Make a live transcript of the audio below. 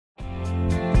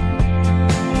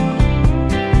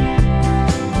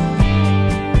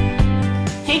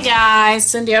Hey guys,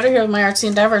 Cindy Utter here with my Artsy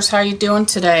Endeavors. How are you doing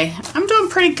today? I'm doing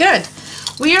pretty good.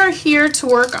 We are here to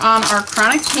work on our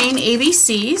chronic pain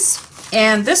ABCs,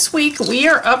 and this week we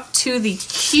are up to the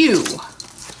Q.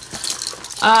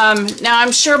 Now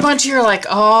I'm sure a bunch of you are like,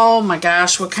 oh my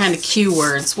gosh, what kind of Q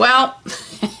words? Well,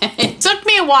 it took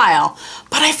me a while,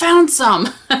 but I found some.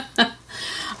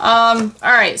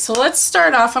 Alright, so let's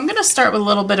start off. I'm going to start with a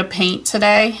little bit of paint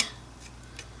today.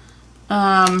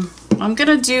 I'm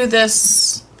going to do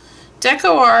this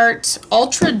Deco Art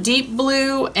Ultra Deep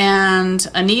Blue and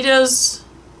Anita's,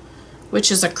 which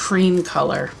is a cream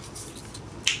color.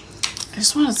 I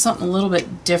just wanted something a little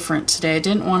bit different today. I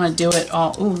didn't want to do it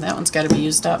all. Ooh, that one's got to be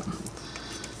used up.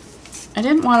 I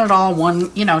didn't want it all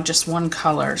one, just one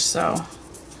color. So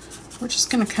we're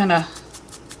just going to kind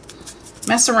of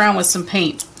mess around with some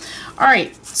paint.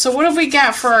 Alright, so what have we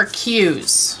got for our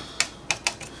cues?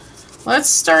 Let's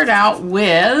start out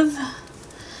with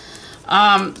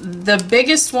the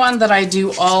biggest one that I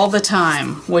do all the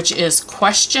time, which is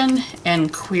question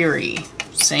and query.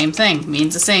 Same thing,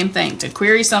 means the same thing. To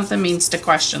query something means to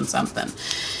question something.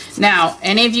 Now,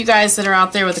 any of you guys that are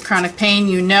out there with the chronic pain,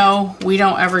 you know we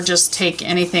don't ever just take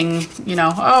anything,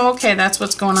 oh, okay, that's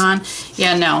what's going on.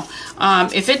 Yeah, no.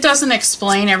 If it doesn't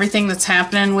explain everything that's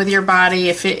happening with your body,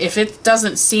 if it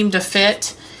doesn't seem to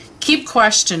fit, keep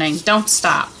questioning. Don't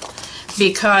stop.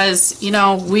 Because,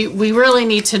 we really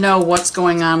need to know what's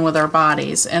going on with our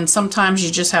bodies. And sometimes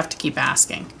you just have to keep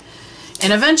asking.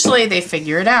 And eventually they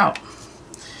figure it out.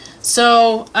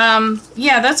 So,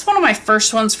 yeah, that's one of my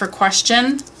first ones for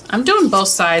question. I'm doing both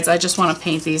sides. I just want to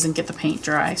paint these and get the paint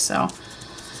dry. So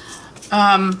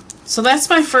that's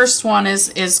my first one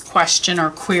is question or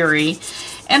query.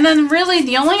 And then really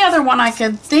the only other one I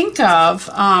could think of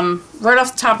right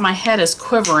off the top of my head is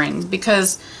quivering,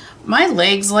 because my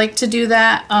legs like to do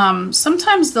that.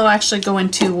 Sometimes they'll actually go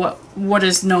into what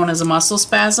is known as a muscle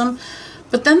spasm,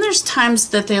 but then there's times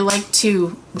that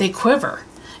they quiver.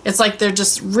 It's like they're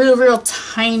just real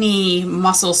tiny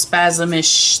muscle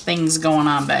spasm-ish things going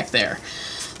on back there.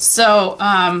 So,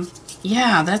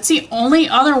 yeah, that's the only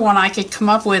other one I could come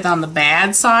up with on the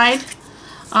bad side,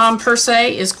 per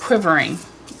se, is quivering.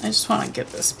 I just want to get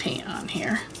this paint on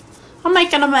here. I'm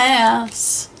making a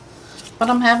mess, but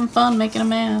I'm having fun making a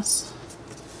mess.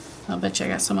 I'll bet you I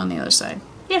got some on the other side.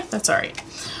 Yeah, that's alright.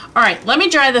 Alright, let me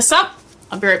dry this up.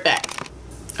 I'll be right back.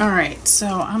 Alright, so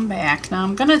I'm back. Now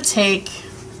I'm going to take...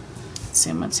 See,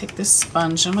 I'm going to take this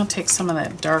sponge. I'm going to take some of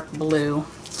that dark blue.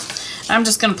 I'm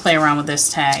just going to play around with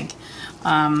this tag,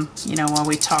 while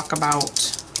we talk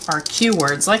about our cue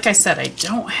words. Like I said, I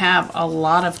don't have a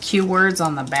lot of cue words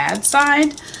on the bad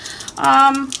side.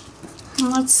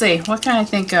 Let's see. What can I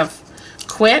think of?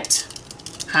 Quit.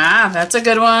 Ah, that's a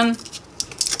good one.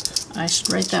 I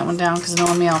should write that one down because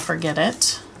knowing me, I'll forget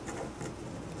it.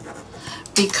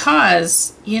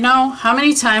 Because, how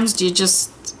many times do you just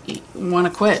want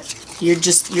to quit? You're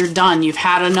done. You've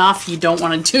had enough. You don't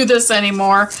want to do this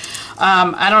anymore.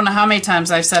 I don't know how many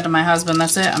times I've said to my husband,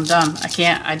 that's it, I'm done.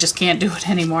 I just can't do it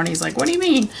anymore. And he's like, what do you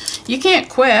mean? You can't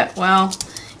quit. Well,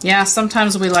 yeah,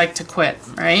 sometimes we like to quit,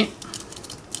 right?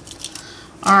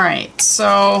 Alright,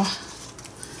 so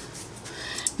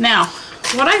now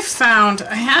what I found,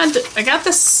 I got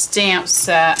this stamp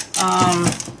set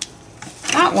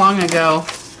not long ago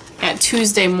at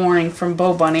Tuesday Morning from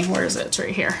Bo Bunny. Where is it? It's right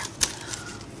here.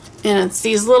 And it's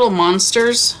these little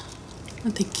monsters.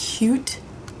 Aren't they cute?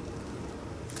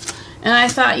 And I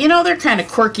thought, they're kind of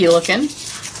quirky looking.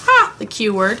 Ha! The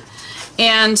Q word.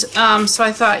 And so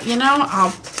I thought,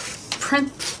 I'll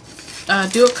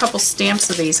do a couple stamps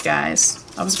of these guys.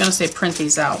 I was going to say print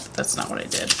these out, but that's not what I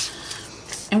did.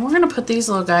 And we're going to put these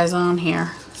little guys on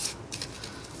here.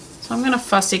 So I'm going to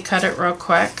fussy cut it real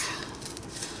quick.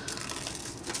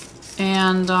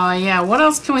 And yeah, what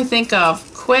else can we think of?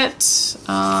 Quit,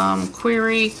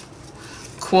 query,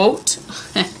 quote.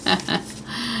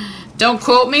 Don't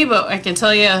quote me, but I can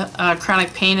tell you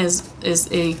chronic pain is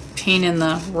a pain in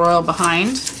the royal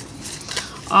behind.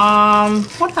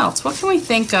 What else? What can we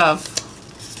think of?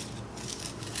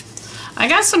 I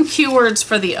got some cue words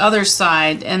for the other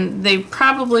side, and they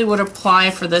probably would apply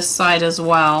for this side as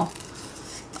well.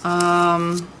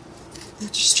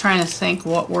 Just trying to think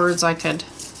what words I could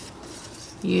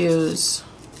use.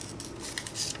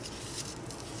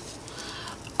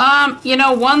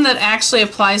 One that actually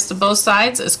applies to both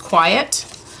sides is quiet.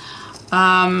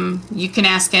 You can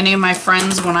ask any of my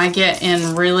friends. When I get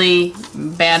in really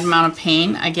bad amount of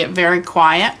pain, I get very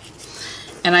quiet,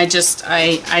 and I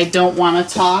don't want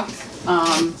to talk.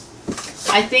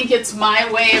 I think it's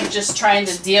my way of just trying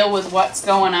to deal with what's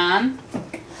going on.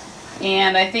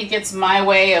 And I think it's my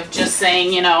way of just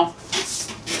saying,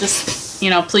 Just, you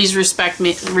know, please respect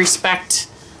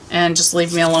and just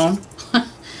leave me alone.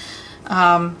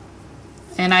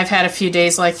 And I've had a few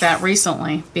days like that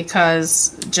recently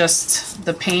because just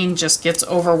the pain just gets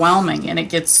overwhelming and it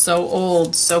gets so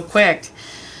old so quick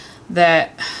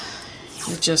that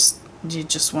you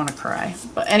just want to cry.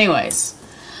 But anyways,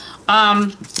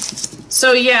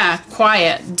 so yeah,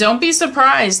 quiet. Don't be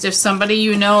surprised if somebody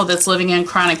you know that's living in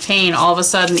chronic pain all of a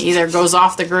sudden either goes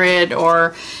off the grid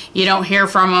or you don't hear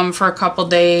from them for a couple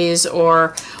days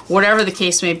or whatever the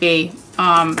case may be.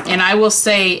 And I will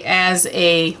say, as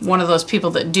one of those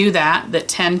people that do that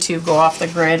tend to go off the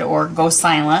grid or go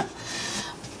silent,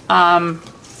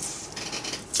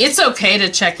 it's okay to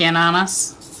check in on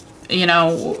us. You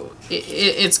know,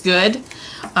 it's good.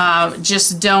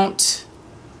 Just don't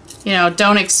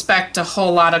expect a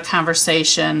whole lot of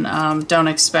conversation. Don't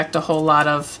expect a whole lot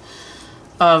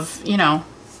of you know,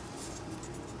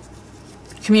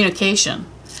 communication.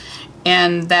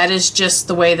 And that is just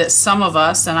the way that some of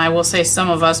us, and I will say some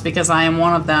of us because I am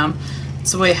one of them,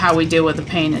 it's the way how we deal with the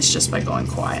pain is just by going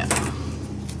quiet.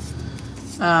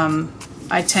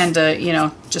 I tend to, you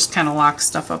know, just kind of lock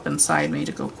stuff up inside me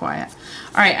to go quiet.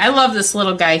 All right, I love this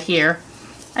little guy here.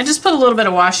 I just put a little bit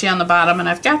of washi on the bottom, and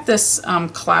I've got this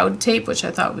cloud tape, which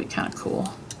I thought would be kind of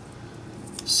cool.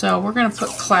 So we're going to put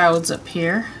clouds up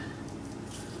here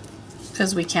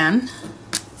because we can.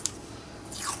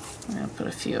 I'm going to put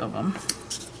a few of them.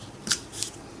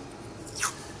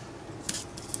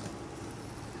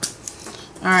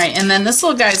 Alright, and then this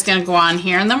little guy is going to go on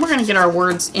here, and then we're going to get our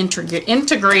words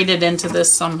integrated into this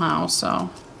somehow. So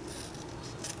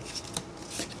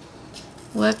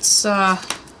let's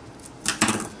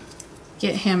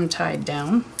get him tied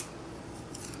down,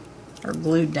 or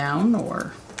glued down,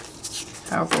 or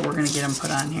however we're going to get him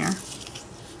put on here.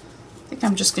 I think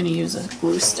I'm just going to use a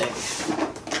glue stick.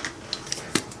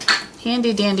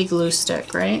 Handy dandy glue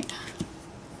stick, right?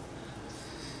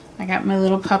 I got my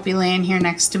little puppy laying here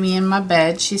next to me in my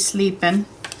bed. She's sleeping.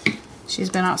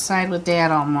 She's been outside with Dad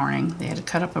all morning. They had to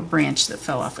cut up a branch that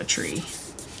fell off a tree.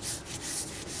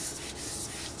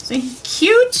 See?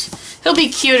 Cute? He'll be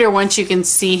cuter once you can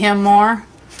see him more.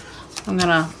 I'm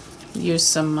gonna use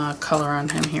some color on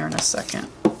him here in a second.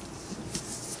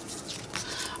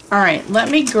 Alright, let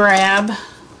me grab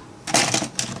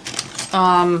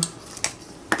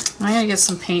I'm going to get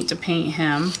some paint to paint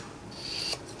him,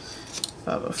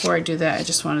 but before I do that I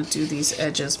just want to do these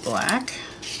edges black.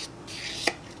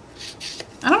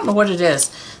 I don't know what it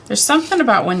is. There's something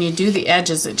about when you do the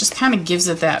edges, it just kind of gives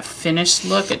it that finished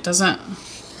look. It doesn't,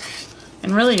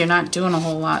 and really you're not doing a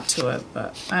whole lot to it,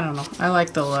 but I don't know. I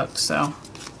like the look, so.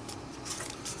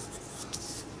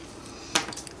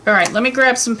 Alright, let me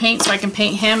grab some paint so I can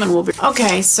paint him and we'll be...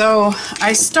 Okay, so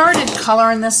I started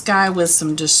coloring this guy with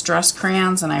some distress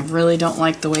crayons and I really don't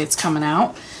like the way it's coming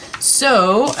out.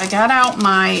 So I got out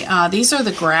my, these are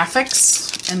the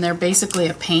graphics and they're basically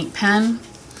a paint pen.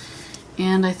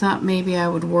 And I thought maybe I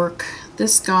would work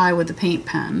this guy with the paint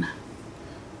pen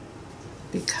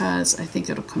because I think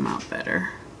it'll come out better.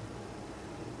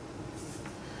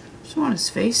 Just want his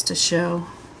face to show.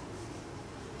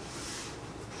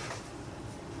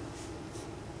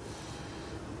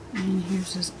 And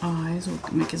here's his eyes. We'll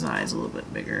make his eyes a little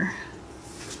bit bigger.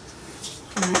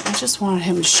 Alright, I just wanted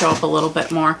him to show up a little bit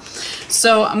more.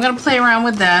 So I'm going to play around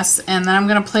with this, and then I'm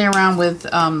going to play around with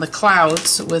the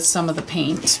clouds with some of the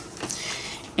paint.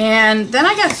 And then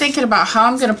I got thinking about how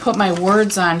I'm going to put my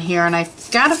words on here, and I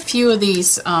got a few of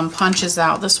these punches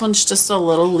out. This one's just a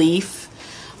little leaf.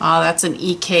 That's an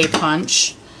EK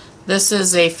punch. This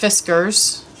is a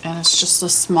Fiskars, and it's just a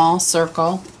small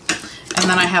circle. And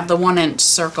then I have the 1-inch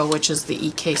circle, which is the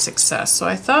EK Success. So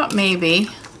I thought maybe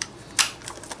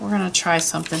we're going to try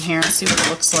something here and see what it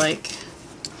looks like.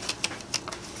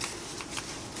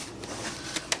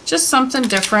 Just something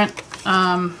different.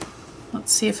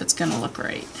 Let's see if it's going to look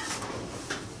right.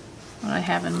 What I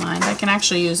have in mind. I can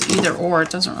actually use either or.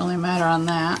 It doesn't really matter on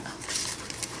that.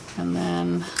 And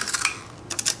then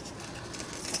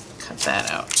cut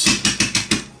that out.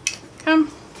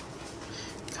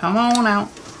 Come on out.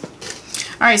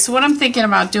 Alright, so what I'm thinking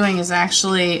about doing is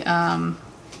actually, I'm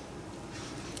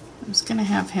just going to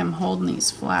have him holding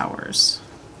these flowers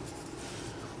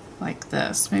like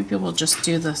this. Maybe we'll just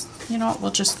do this, you know what, we'll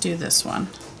just do this one.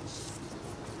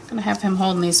 I'm going to have him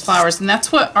holding these flowers, and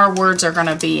that's what our words are going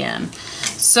to be in.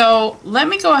 So let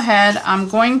me go ahead. I'm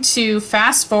going to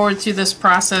fast forward through this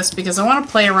process because I want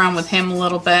to play around with him a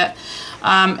little bit.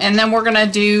 And then we're going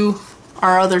to do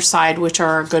our other side, which are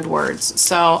our good words.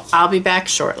 So I'll be back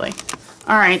shortly.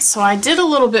 Alright, so I did a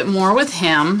little bit more with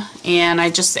him, and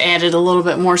I just added a little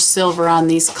bit more silver on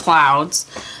these clouds.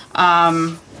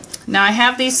 Now I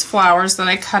have these flowers that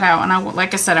I cut out, and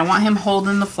like I said, I want him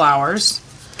holding the flowers.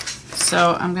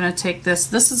 So I'm going to take this.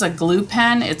 This is a glue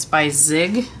pen. It's by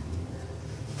Zig.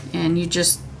 And you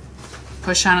just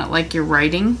push on it like you're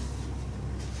writing.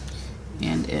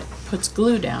 And it puts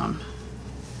glue down.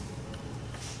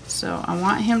 So I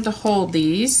want him to hold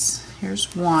these.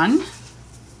 Here's one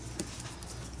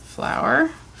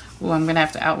flower. Oh, I'm going to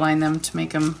have to outline them to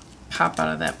make them pop out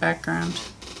of that background.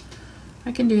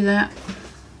 I can do that.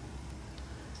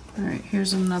 Alright,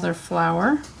 here's another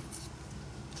flower.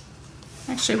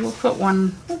 Actually, we'll put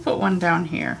one down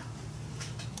here.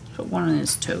 Put one on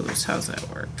his toes. How's that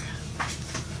work?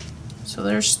 So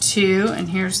there's two, and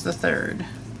here's the third.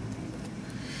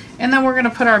 And then we're going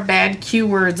to put our bad cue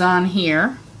words on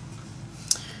here.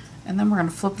 And then we're going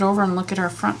to flip it over and look at our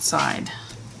front side.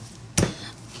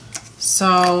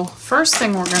 So first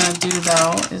thing we're going to do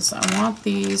though is I want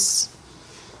these.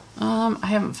 I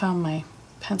haven't found my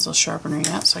pencil sharpener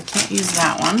yet, so I can't use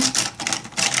that one.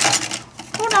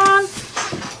 Hold on.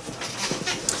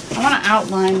 I want to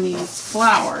outline these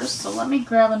flowers, so let me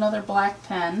grab another black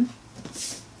pen.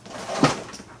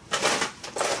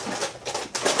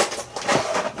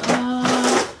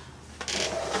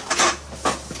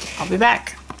 I'll be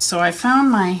back. So I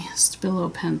found my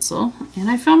Stabilo pencil,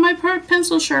 and I found my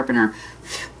pencil sharpener.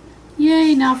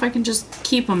 Yay, now if I can just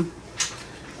keep them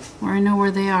where I know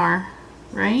where they are,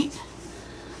 right?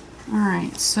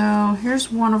 Alright, so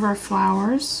here's one of our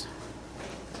flowers.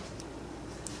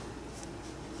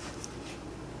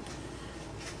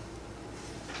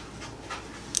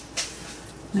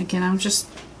 And again, I'm just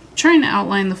trying to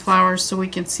outline the flowers so we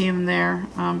can see them there,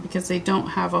 because they don't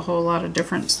have a whole lot of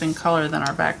difference in color than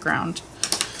our background.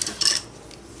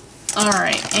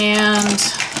 Alright, and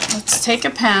let's take a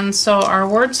pen. So our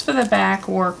words for the back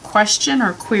were question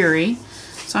or query.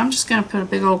 So I'm just going to put a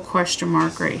big old question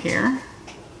mark right here.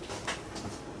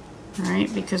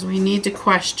 Alright, because we need to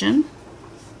question.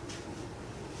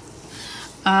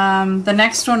 The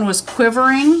next one was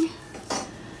quivering.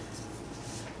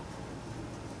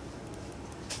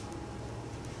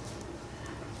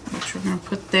 Which we're going to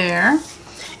put there.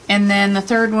 And then the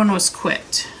third one was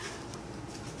quit.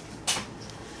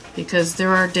 Because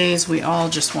there are days we all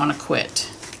just want to quit,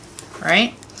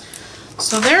 right?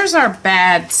 So there's our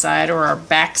bad side, or our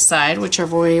back side,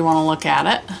 whichever way you want to look at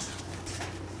it.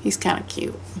 He's kind of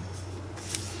cute.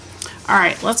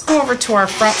 Alright, let's go over to our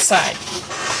front side.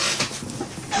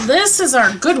 This is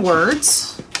our good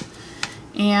words,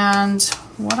 and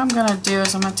what I'm going to do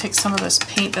is I'm going to take some of this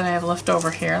paint that I have left over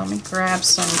here. Let me grab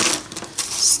some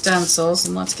stencils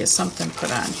and let's get something put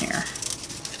on here.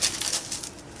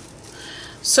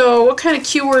 So what kind of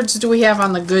keywords do we have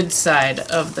on the good side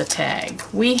of the tag?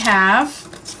 We have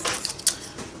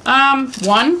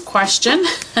one, question.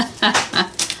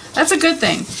 That's a good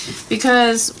thing,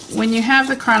 because when you have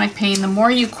the chronic pain, the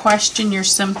more you question your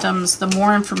symptoms, the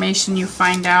more information you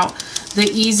find out, the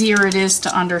easier it is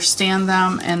to understand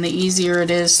them, and the easier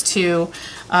it is to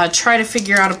try to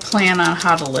figure out a plan on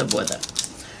how to live with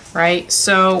it, right?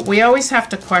 So we always have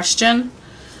to question.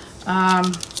 I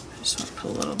just want to put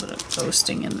a little bit of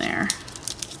boasting in there.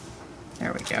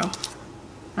 There we go.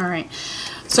 All right.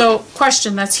 So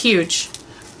question, that's huge.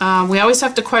 We always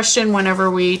have to question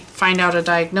whenever we find out a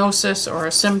diagnosis or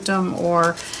a symptom,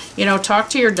 or, you know,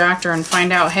 talk to your doctor and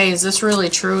find out, hey, is this really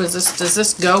true? Does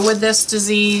this go with this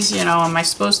disease? You know, am I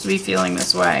supposed to be feeling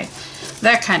this way?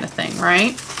 That kind of thing,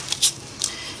 right?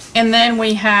 And then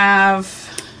we have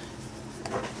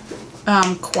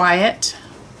quiet.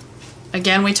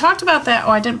 Again, we talked about that.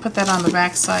 Oh, I didn't put that on the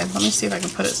back side. Let me see if I can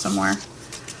put it somewhere.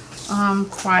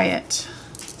 Quiet.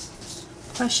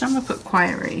 Question, I'm going to put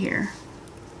quiet right here.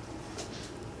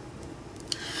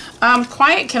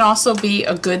 Quiet can also be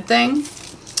a good thing.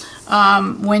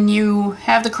 When you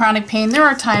have the chronic pain, there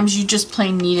are times you just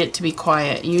plain need it to be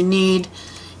quiet. You need,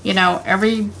 you know,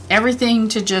 everything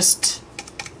to just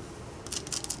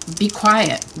be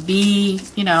quiet. Be,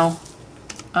 you know,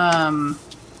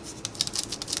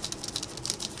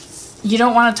 you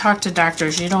don't want to talk to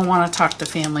doctors. You don't want to talk to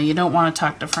family. You don't want to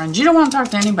talk to friends. You don't want to talk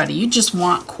to anybody. You just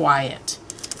want quiet.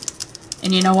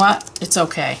 And you know what? It's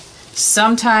okay.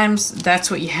 Sometimes that's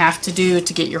what you have to do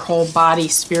to get your whole body,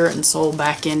 spirit, and soul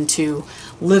back into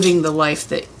living the life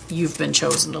that you've been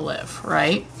chosen to live,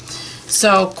 right?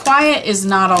 So quiet is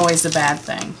not always a bad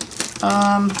thing.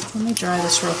 Let me dry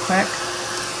this real quick.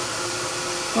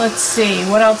 Let's see,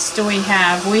 what else do we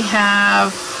have? We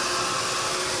have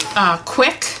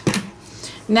quick.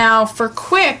 Now for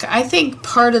quick, I think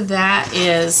part of that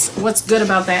is, what's good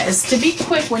about that is to be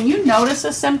quick. When you notice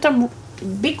a symptom,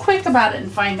 be quick about it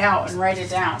and find out and write it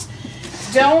down.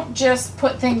 don't just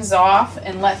put things off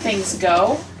and let things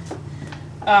go.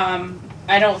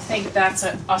 I don't think that's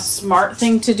a smart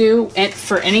thing to do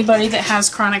for anybody that has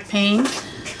chronic pain.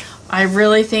 I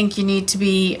really think you need to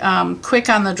be quick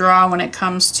on the draw when it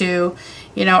comes to,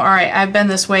 you know, all right, I've been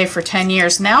this way for 10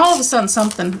 years. Now all of a sudden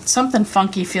something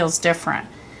funky feels different.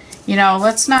 You know,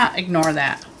 let's not ignore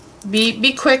that.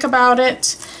 Be quick about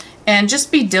it and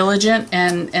just be diligent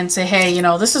and say, hey, you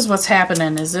know, this is what's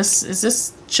happening.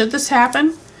 Should this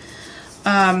happen?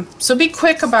 So be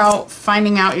quick about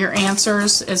finding out your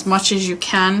answers as much as you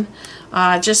can.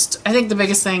 I think the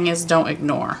biggest thing is don't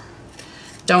ignore.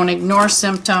 Don't ignore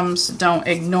symptoms. Don't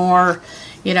ignore,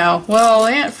 you know, well,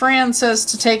 Aunt Fran says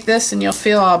to take this and you'll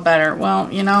feel all better.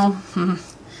 Well, you know,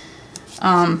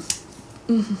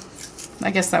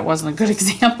 I guess that wasn't a good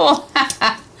example.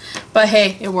 But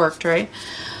hey, it worked, right?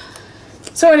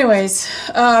 So anyways,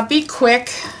 be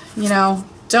quick, you know,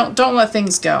 don't let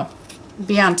things go.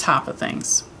 Be on top of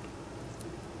things.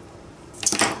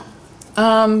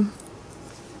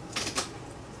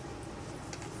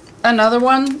 Another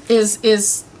one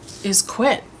is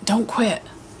quit. Don't quit.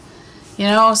 You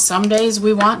know, some days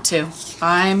we want to.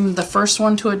 I'm the first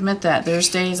one to admit that. There's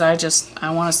days I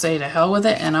want to say to hell with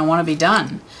it and I want to be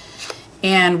done.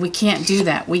 And we can't do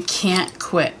that. We can't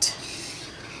quit.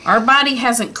 Our body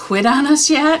hasn't quit on us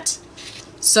yet.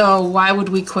 So why would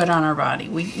we quit on our body?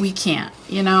 We can't,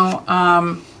 you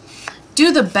know.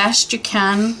 Do the best you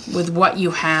can with what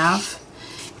you have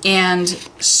and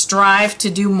strive to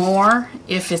do more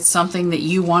if it's something that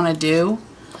you want to do.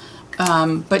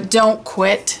 But don't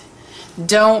quit.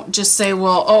 Don't just say,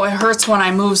 well, oh, it hurts when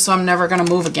I move, so I'm never going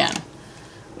to move again.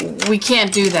 We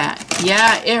can't do that.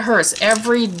 Yeah, it hurts.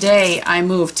 Every day I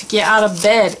move. To get out of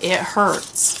bed, it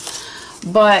hurts.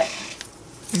 But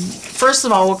first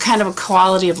of all, what kind of a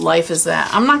quality of life is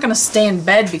that? I'm not going to stay in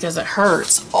bed because it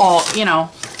hurts. You know,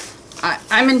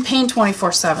 I'm in pain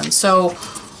 24/7. So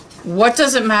what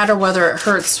does it matter whether it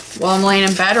hurts while I'm laying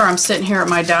in bed or I'm sitting here at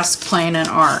my desk playing an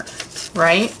art,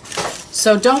 right?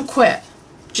 So don't quit.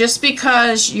 Just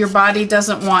because your body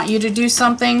doesn't want you to do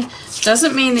something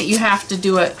doesn't mean that you have to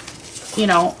do it, you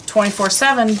know,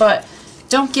 24/7, but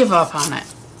don't give up on it.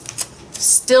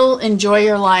 Still enjoy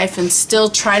your life and still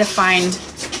try to find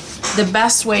the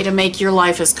best way to make your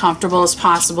life as comfortable as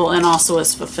possible and also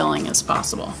as fulfilling as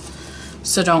possible.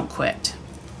 So don't quit.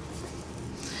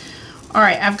 All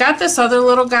right, I've got this other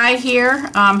little guy here.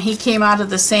 He came out of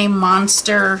the same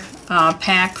monster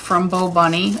pack from Bo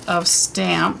Bunny of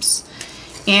stamps.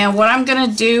 And what I'm going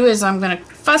to do is I'm going to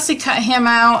fussy cut him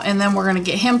out, and then we're going to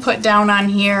get him put down on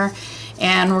here,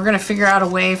 and we're going to figure out a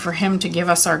way for him to give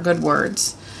us our good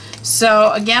words.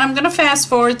 So again, I'm going to fast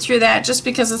forward through that just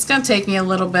because it's going to take me a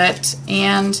little bit,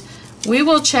 and we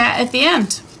will chat at the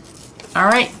end. All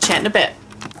right, chat in a bit.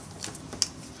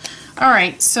 All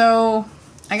right, so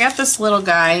I got this little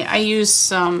guy. I used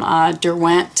some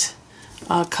Derwent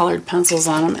colored pencils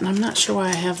on him, and I'm not sure why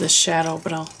I have this shadow,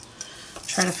 but I'll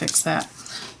try to fix that.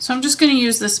 So I'm just going to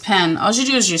use this pen. All you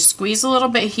do is you squeeze a little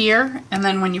bit here, and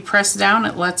then when you press down,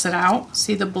 it lets it out.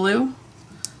 See the blue?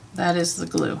 That is the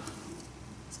glue.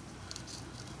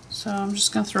 So I'm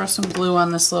just going to throw some glue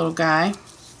on this little guy.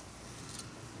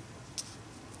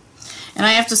 And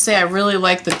I have to say I really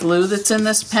like the glue that's in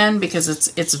this pen because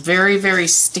it's very, very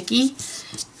sticky,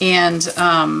 and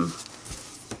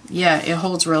yeah, it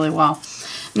holds really well.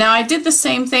 Now I did the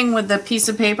same thing with the piece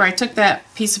of paper. I took that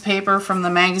piece of paper from the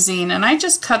magazine and I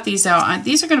just cut these out.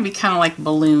 These are going to be kind of like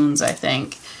balloons, I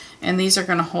think, and these are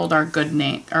going to hold our good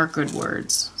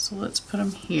words. So let's put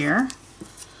them here.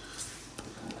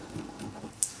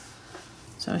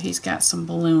 So he's got some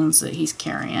balloons that he's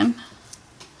carrying.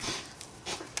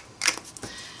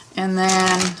 And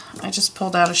then I just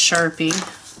pulled out a Sharpie.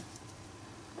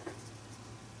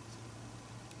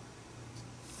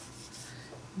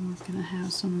 And we're going to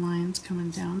have some lines coming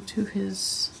down to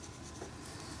his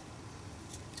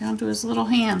little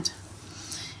hand.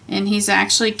 And he's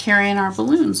actually carrying our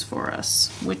balloons for us,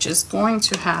 which is going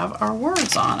to have our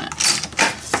words on it.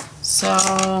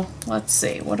 So let's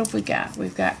see, what have we got?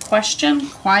 We've got question,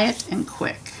 quiet, and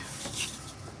quick.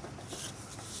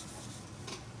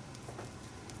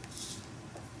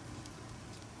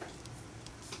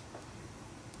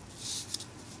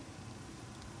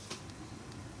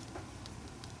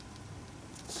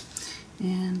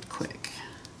 And quick.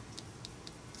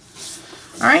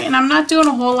 All right, and I'm not doing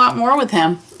a whole lot more with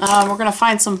him. We're going to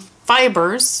find some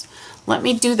fibers. Let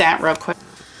me do that real quick.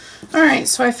 All right,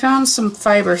 so I found some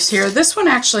fibers here. This one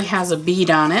actually has a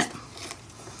bead on it.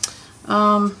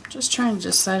 Just trying to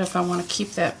decide if I want to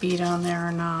keep that bead on there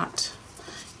or not.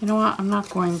 You know what? I'm not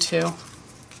going to.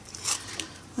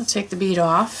 I'll take the bead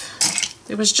off.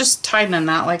 It was just tied in a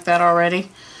knot like that already.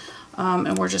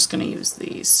 And we're just going to use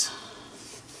these.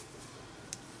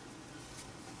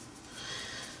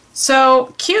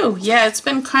 So, Q, yeah, it's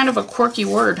been kind of a quirky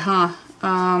word, huh?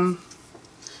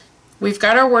 We've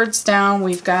got our words down.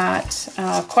 We've got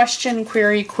question,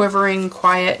 query, quivering,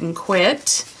 quiet, and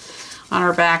quit on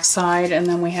our back side. And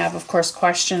then we have, of course,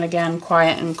 question again,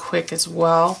 quiet, and quick as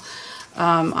well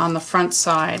on the front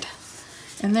side.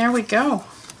 And there we go.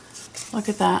 Look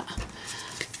at that.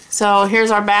 So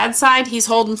here's our bad side. He's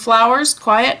holding flowers,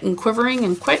 quiet and quivering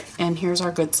and quit. And here's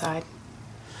our good side.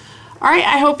 All right,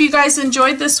 I hope you guys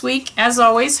enjoyed this week. As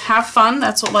always, have fun.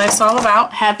 That's what life's all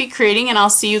about. Happy creating, and I'll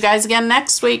see you guys again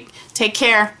next week. Take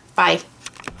care. Bye.